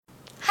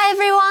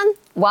everyone!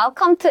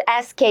 Welcome to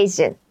Ask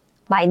Kjun.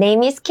 My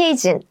name is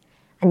Kjun.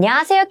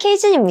 안녕하세요,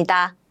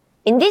 Kjun입니다.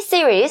 In this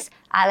series,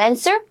 I'll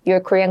answer your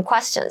Korean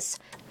questions.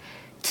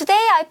 Today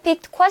I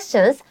picked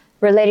questions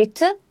related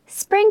to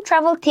spring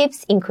travel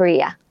tips in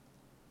Korea.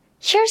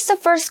 Here's the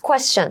first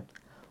question.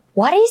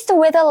 What is the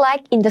weather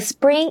like in the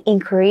spring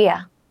in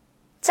Korea?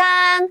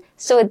 짠!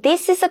 So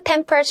this is the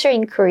temperature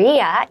in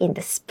Korea in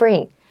the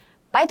spring.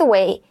 By the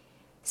way,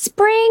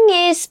 spring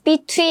is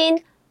between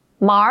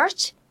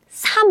March,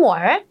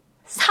 3월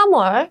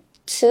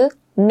to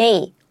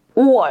May,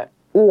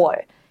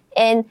 5월.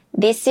 And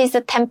this is the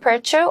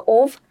temperature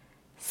of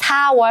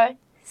 4월,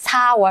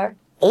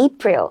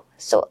 April.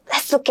 So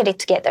let's look at it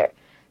together.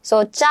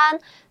 So 짠,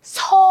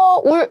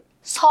 서울,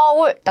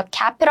 the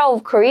capital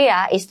of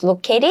Korea is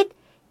located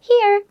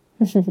here.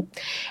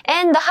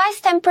 And the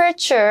highest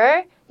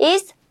temperature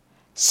is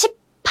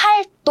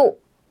 18도,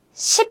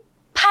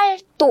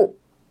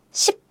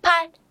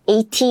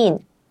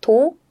 18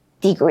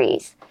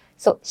 degrees.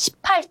 So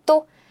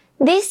 18도,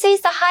 this is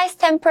the highest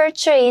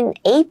temperature in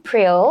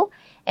April,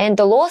 and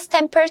the lowest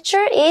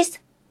temperature is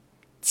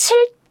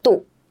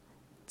 7도,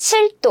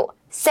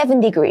 7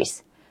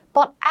 degrees.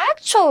 But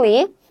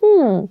actually,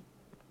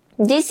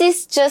 this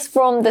is just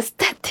from the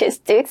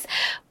statistics,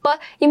 but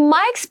in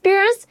my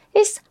experience,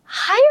 it's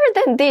higher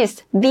than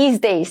this these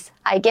days.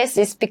 I guess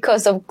it's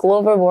because of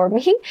global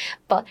warming,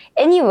 but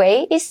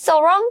anyway, it's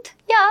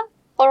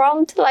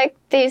around like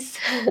this.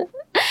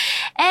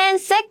 And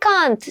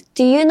second,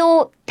 do you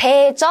know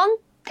Daejeon?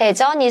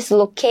 Daejeon is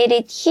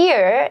located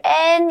here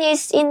and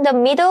is in the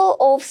middle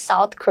of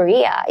South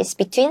Korea. It's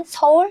between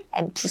Seoul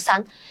and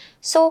Busan.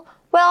 So,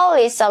 well,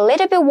 it's a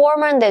little bit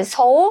warmer than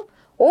Seoul.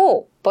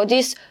 Oh, but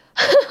it's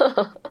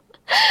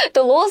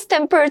the lowest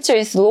temperature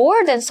is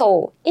lower than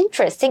Seoul.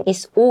 Interesting,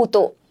 it's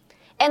 5도.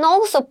 And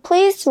also,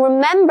 please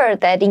remember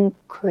that in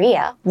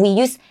Korea, we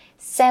use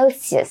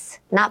Celsius,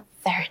 not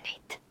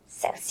Fahrenheit.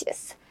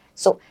 Celsius.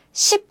 So,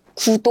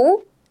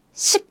 19도,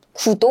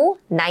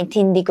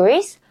 19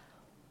 degrees.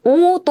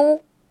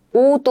 5도,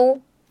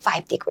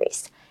 5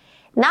 degrees.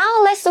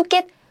 Now, let's look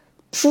at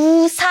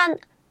Busan.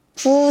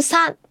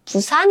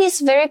 Busan is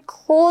very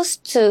close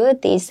to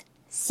this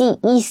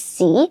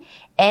CEC,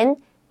 and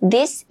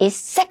this is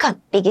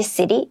second biggest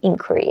city in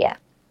Korea.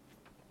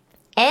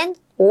 And,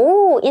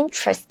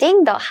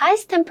 interesting, the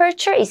highest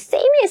temperature is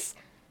same as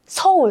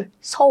Seoul,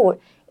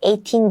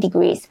 18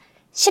 degrees,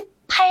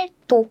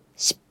 18도.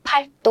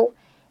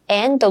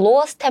 And the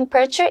lowest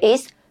temperature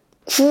is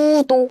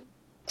 9도,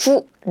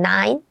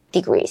 9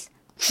 degrees,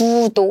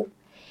 9도.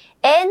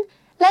 And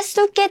let's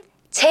look at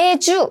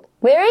Jeju.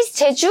 Where is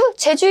Jeju?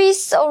 Jeju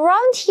is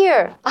around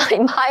here.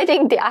 I'm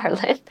hiding the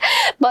island.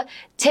 But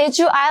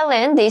Jeju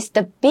Island is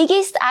the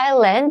biggest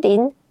island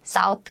in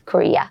South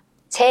Korea.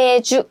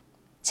 Jeju.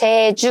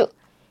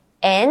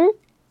 And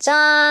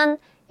짠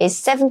is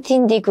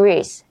 17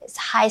 degrees. It's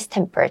highest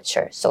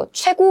temperature. So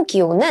최고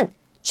기온,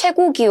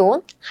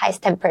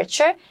 highest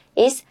temperature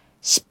is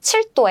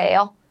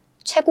 17도예요.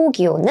 최고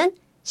기온은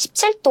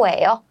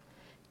 17도예요.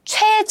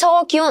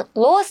 최저 기온,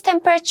 lowest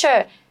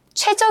temperature,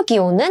 최저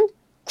기온은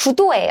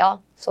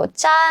 9도예요. So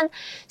짠.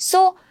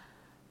 So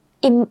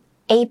in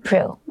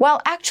April, well,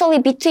 actually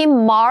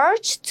between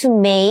March to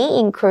May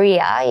in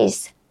Korea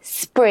is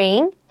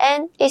spring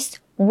and it's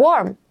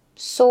warm.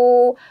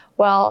 So,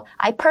 well,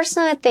 I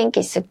personally think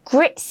it's a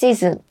great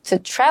season to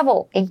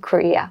travel in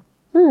Korea.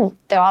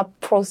 There are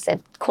pros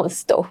and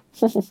cons though.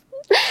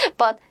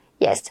 But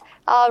yes,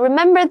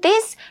 remember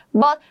this,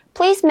 but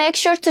please make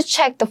sure to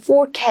check the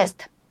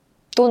forecast.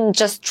 Don't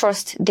just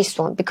trust this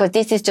one because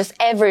this is just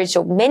average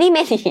of many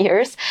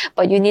years,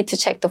 but you need to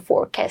check the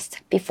forecast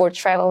before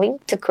traveling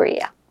to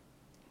Korea.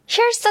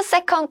 Here's the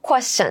second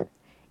question.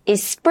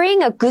 Is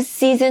spring a good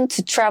season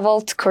to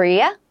travel to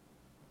Korea?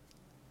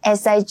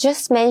 As I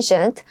just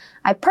mentioned,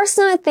 I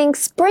personally think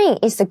spring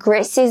is a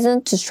great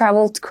season to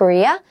travel to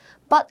Korea,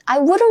 but I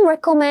wouldn't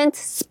recommend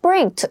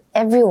spring to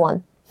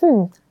everyone.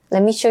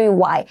 Let me show you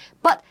why.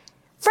 But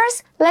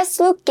first, let's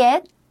look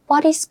at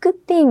what is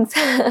good things.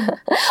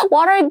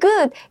 What are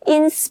good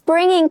in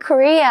spring in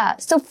Korea?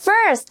 So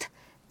first,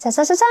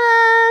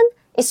 짜자자잔,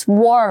 it's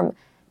warm.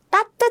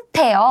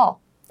 따뜻해요.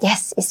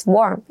 Yes, it's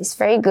warm. It's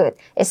very good.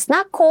 It's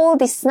not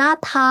cold. It's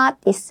not hot.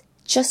 It's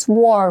just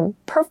warm.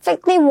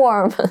 Perfectly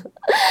warm.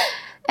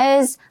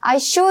 As I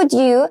showed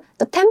you,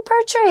 the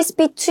temperature is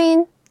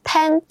between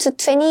 10 to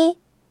 20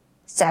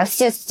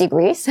 Celsius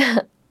degrees.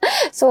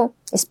 So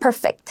it's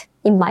perfect,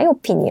 in my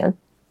opinion.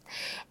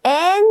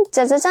 And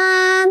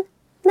짜자잔,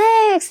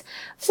 next,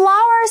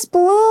 flowers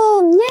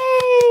bloom.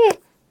 Yay!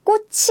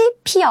 꽃이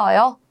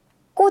피어요.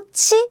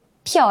 꽃이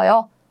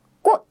피어요.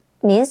 꽃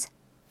means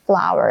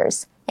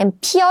flowers. And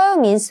피어요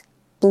means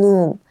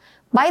bloom.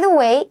 By the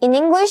way, in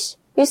English,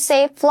 you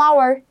say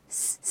flower,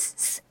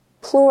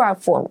 plural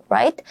form,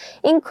 right?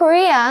 In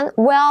Korean,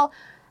 well,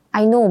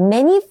 I know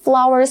many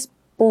flowers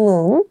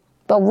bloom,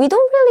 but we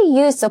don't really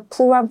use the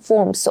plural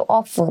form so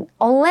often,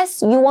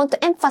 unless you want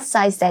to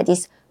emphasize that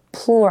it's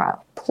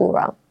plural.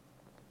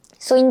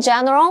 So in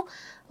general,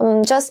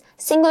 just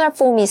singular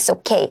form is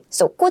okay.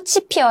 So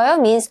꽃이 피어요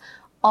means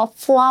a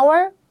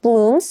flower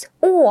blooms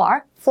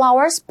or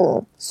flowers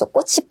bloom. So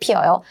꽃이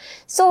피어요.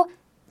 So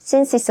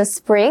since it's a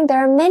spring,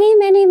 there are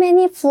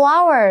many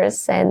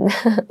flowers and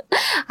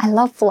I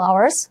love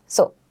flowers.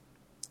 So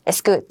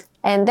it's good.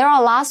 And there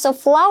are lots of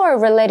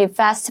flower-related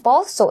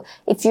festivals. So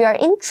if you are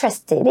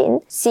interested in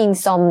seeing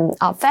some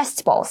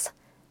festivals,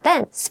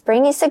 then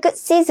spring is a good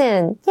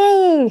season.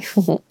 Yay!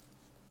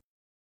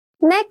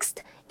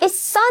 Next, it's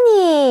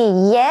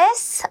sunny.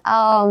 Yes,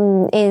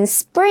 in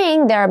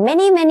spring, there are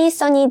many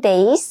sunny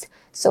days.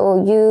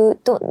 So you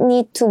don't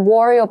need to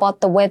worry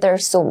about the weather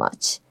so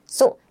much.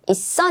 So it's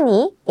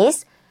sunny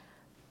is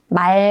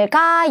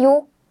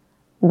맑아요,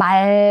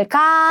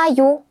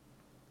 맑아요,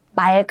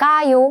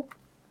 맑아요.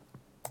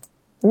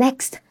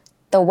 Next,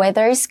 the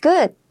weather is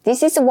good.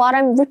 This is what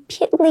I'm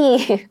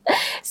repeatedly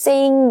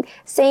saying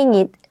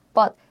it.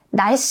 But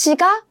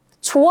날씨가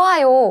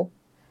좋아요.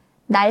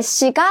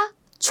 날씨가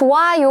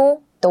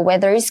좋아요. The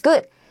weather is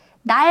good.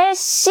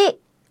 날씨,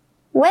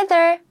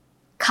 weather,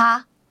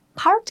 가,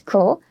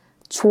 particle,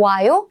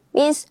 좋아요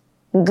means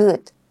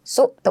good.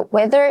 So the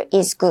weather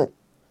is good.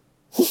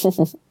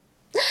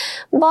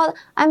 But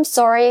I'm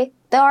sorry,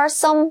 there are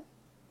some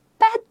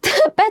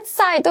bad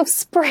side of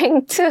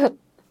spring too.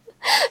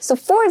 So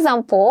for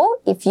example,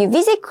 if you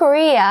visit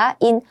Korea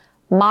in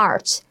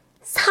March,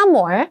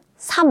 3월,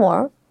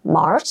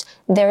 March,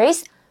 there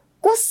is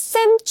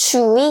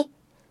꽃샘추위,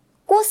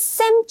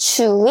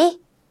 꽃샘추위,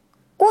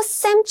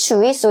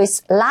 꽃샘추위. So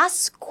it's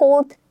last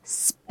cold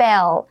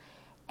spell.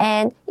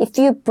 And if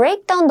you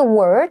break down the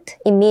word,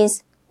 it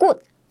means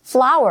꽃,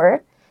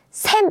 flower,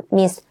 샘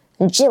means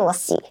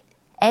jealousy,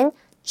 and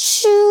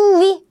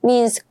추위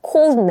means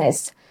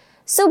coldness.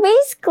 So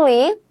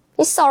basically,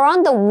 it's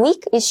around a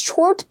week, it's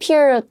short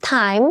period of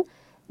time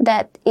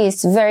that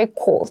is very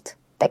cold,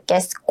 that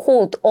gets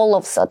cold all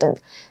of a sudden.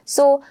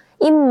 So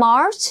in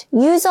March,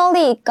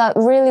 usually it got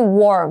really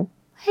warm.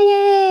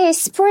 Hey,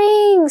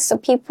 spring! So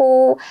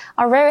people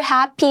are very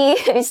happy.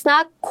 It's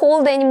not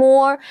cold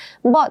anymore.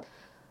 But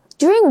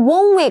during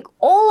 1 week,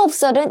 all of a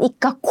sudden it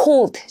got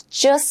cold,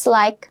 just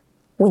like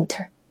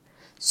winter.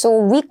 So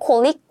we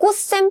call it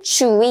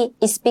꽃샘추위.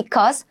 It's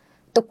because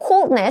the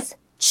coldness,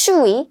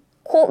 추위,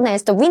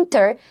 coldness, the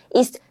winter,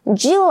 is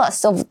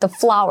jealous of the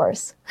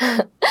flowers.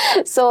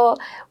 So,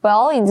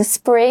 well, in the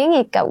spring,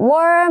 it got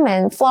warm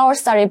and flowers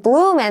started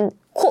bloom and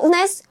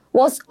coldness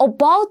was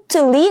about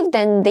to leave,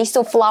 then they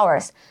saw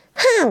flowers.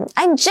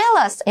 I'm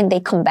jealous, and they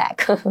come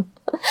back.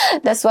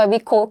 That's why we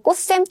call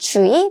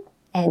꽃샘추위,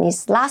 and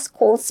it's last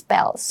cold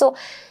spell. So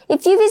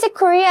if you visit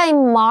Korea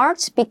in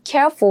March, be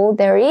careful.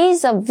 There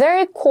is a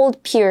very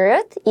cold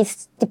period.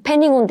 It's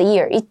depending on the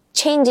year. It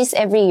changes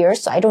every year,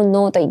 so I don't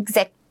know the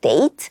exact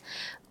date,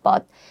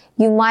 but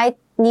you might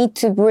need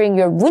to bring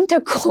your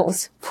winter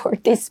clothes for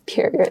this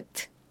period.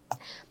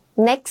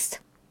 Next,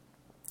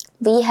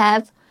 we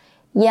have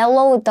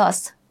yellow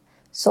dust.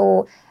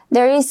 So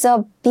there is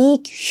a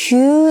big,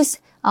 huge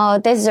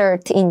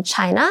desert in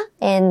China,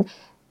 and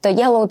the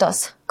yellow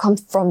dust comes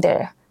from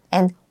there.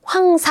 And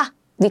황사,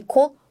 we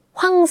call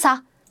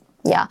황사.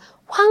 Yeah,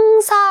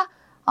 황사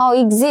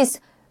exists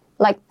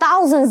like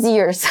thousands of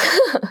years.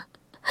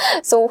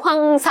 So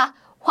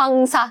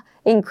황사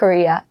in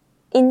Korea,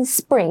 in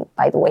spring,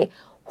 by the way.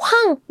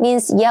 황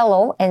means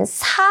yellow and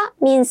사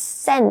means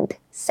sand.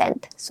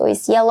 So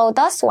it's yellow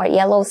dust or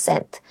yellow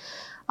sand.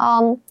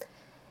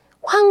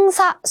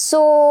 황사.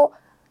 So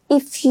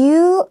if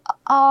you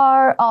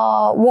are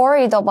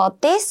worried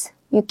about this,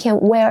 you can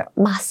wear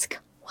mask.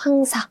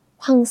 황사.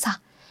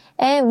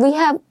 And we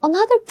have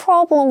another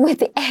problem with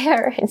the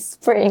air in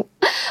spring.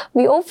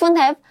 We often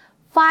have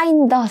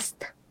fine dust.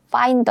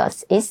 Fine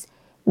dust is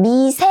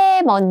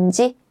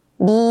미세먼지.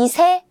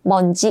 미세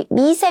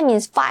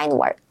means fine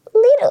or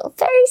little,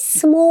 very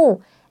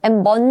small.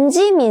 And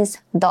먼지 means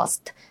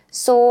dust.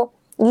 So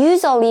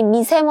usually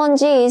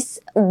미세먼지 is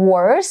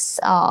worse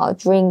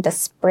during the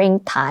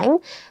springtime.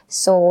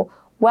 So,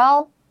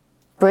 well,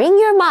 bring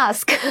your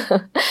mask.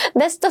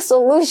 That's the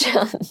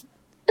solution.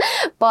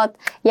 But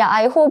yeah,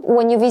 I hope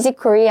when you visit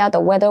Korea,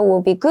 the weather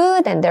will be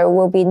good and there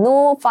will be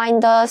no fine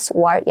dust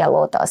or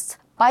yellow dust.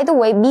 By the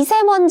way,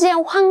 미세먼지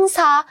and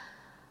황사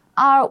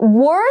are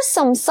worse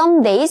on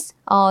some days.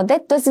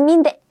 That doesn't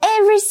mean that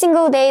every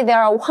single day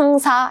there are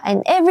황사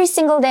and every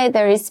single day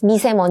there is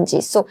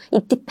미세먼지. So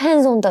it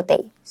depends on the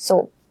day.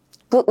 So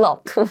good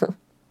luck.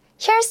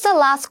 Here's the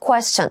last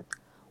question.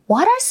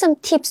 What are some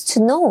tips to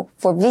know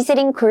for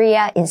visiting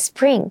Korea in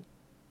spring?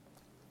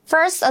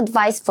 First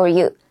advice for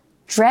you.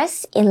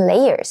 Dress in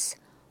layers.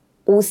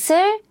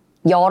 옷을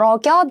여러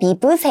겹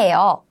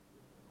입으세요.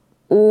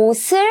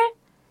 옷을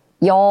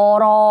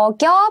여러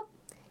겹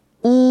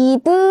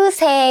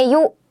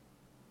입으세요.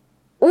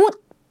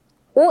 옷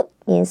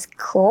means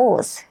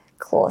clothes.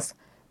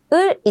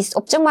 을 is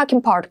object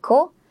marking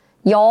particle.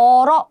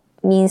 여러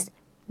means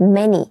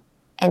many.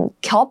 And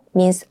겹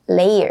means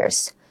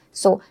layers.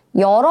 So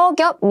여러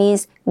겹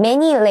means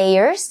many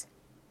layers.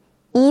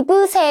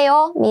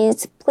 입으세요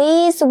means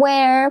please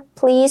wear,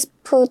 please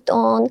put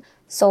on.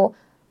 So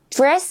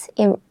dress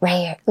in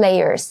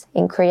layers.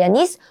 In Korean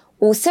is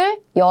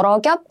옷을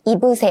여러 겹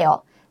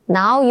입으세요.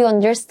 Now you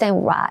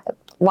understand why,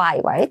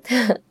 right?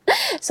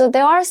 So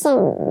there are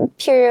some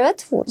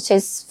periods which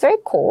is very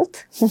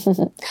cold.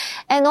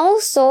 And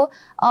also,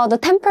 the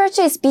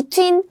temperature is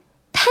between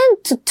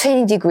 10 to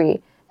 20 degrees.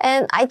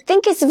 And I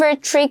think it's very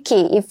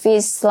tricky. If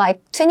it's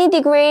like 20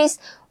 degrees,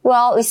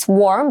 well, it's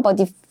warm. But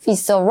if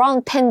it's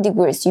around 10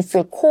 degrees, you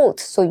feel cold.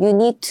 So you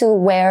need to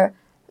wear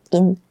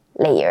in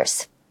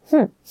layers.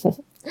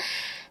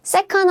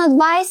 Second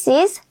advice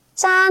is,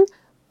 짠!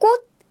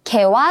 꽃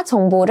개화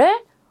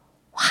정보를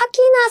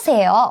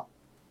확인하세요.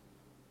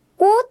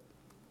 꽃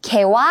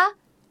개화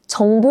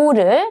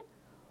정보를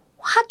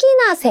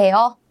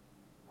확인하세요.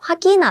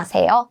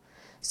 확인하세요.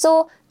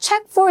 So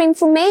check for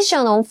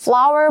information on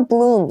flower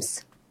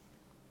blooms.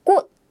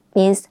 꽃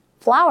means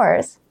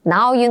flowers.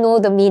 Now you know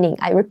the meaning.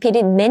 I repeat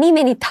it many,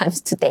 many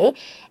times today.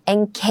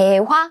 And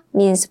개화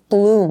means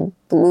bloom,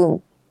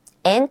 bloom.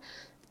 And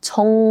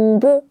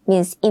정보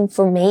means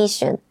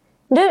information.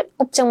 를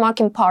object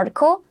marking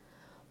particle.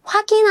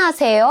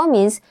 확인하세요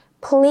means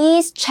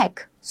please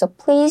check. So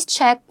please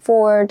check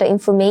for the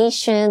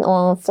information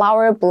on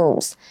flower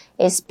blooms.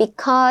 It's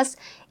because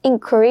in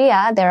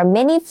Korea, there are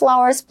many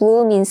flowers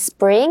bloom in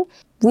spring.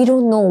 We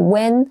don't know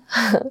when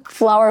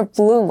flower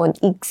bloom on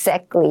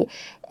exactly.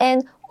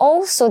 And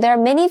also there are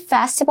many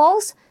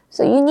festivals,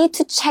 so you need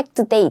to check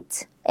the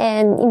date.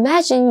 And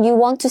imagine you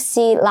want to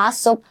see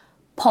lots of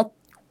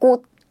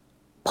벚꽃.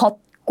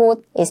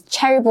 벚꽃 is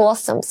cherry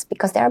blossoms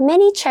because there are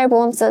many cherry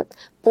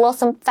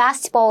blossom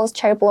festivals,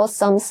 cherry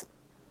blossoms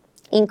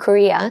in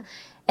Korea.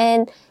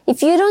 And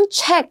if you don't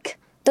check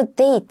the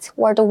date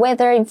or the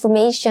weather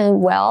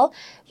information well,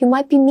 you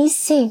might be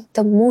missing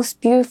the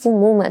most beautiful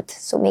moment.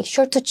 So make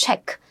sure to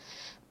check.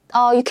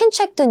 You can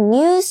check the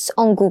news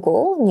on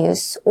Google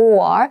News,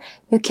 or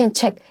you can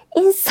check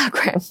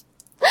Instagram.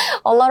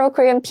 A lot of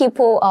Korean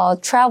people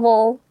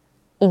travel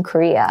in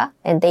Korea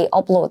and they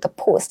upload the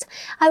post.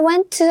 I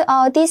went to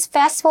this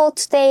festival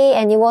today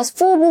and it was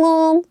full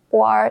bloom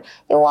or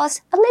it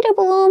was a little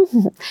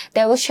bloom.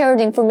 They will share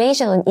the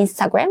information on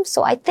Instagram.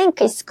 So I think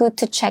it's good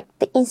to check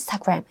the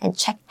Instagram and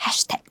check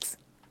hashtags.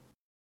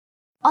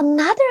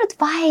 Another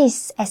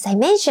advice, as I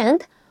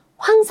mentioned,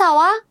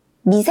 황사와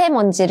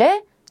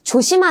미세먼지를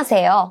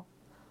조심하세요.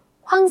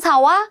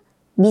 황사와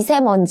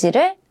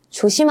미세먼지를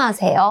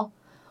조심하세요.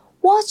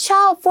 Watch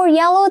out for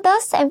yellow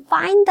dust and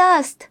fine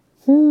dust.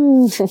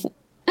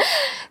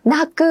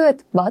 Not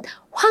good, but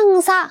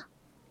황사,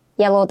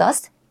 yellow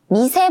dust,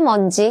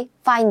 미세먼지,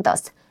 fine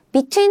dust.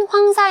 Between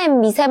황사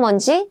and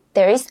미세먼지,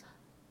 there is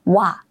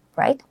와,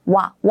 right?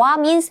 와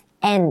means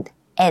and.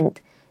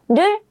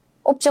 를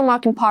object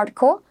marking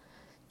particle.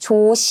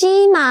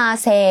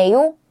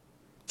 조심하세요.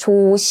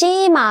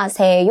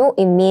 조심하세요.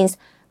 It means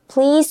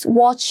please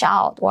watch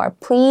out or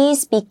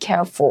please be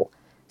careful.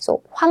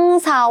 So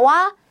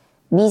황사와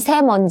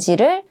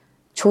미세먼지를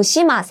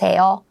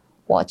조심하세요.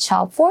 Watch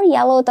out for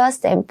yellow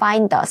dust and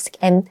fine dust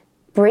and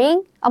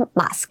bring a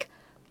mask.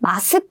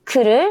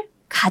 마스크를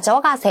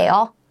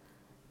가져가세요.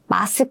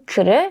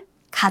 마스크를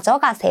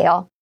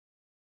가져가세요.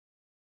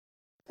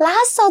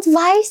 Last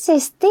advice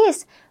is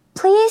this.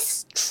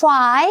 Please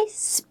try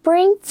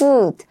spring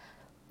food.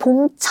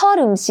 봄철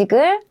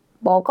음식을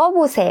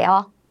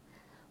먹어보세요.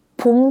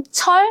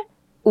 봄철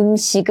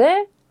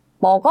음식을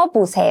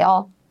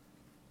먹어보세요.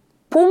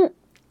 봄,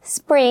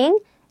 spring,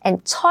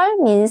 and 철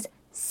means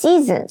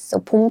season. So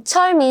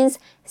봄철 means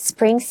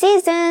spring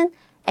season,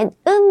 and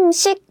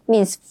음식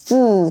means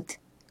food.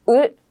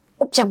 을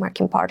object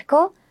marking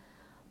particle.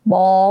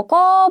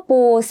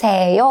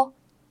 먹어보세요.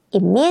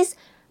 It means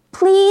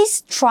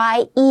please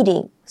try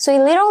eating. So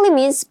it literally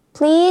means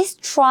please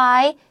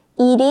try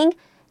eating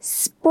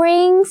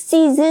spring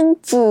season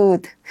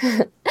food.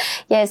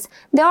 Yes,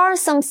 there are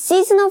some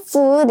seasonal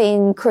food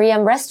in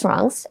Korean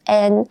restaurants,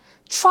 and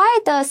try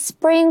the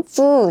spring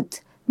food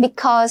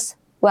because,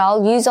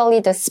 well, usually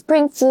the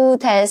spring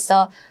food has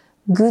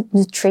good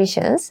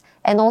nutrition,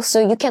 and also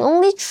you can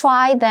only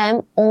try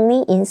them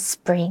only in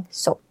spring.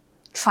 So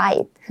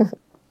try it.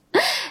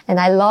 And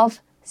I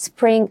love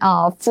spring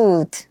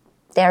food.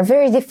 They are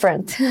very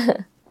different.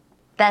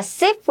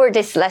 That's it for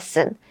this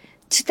lesson.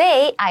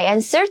 Today, I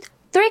answered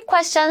 3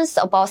 questions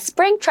about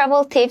spring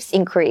travel tips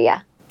in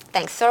Korea.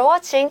 Thanks for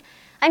watching.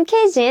 I'm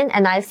K-Jin,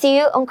 and I'll see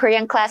you on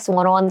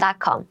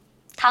KoreanClass101.com.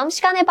 다음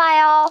시간에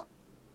봐요.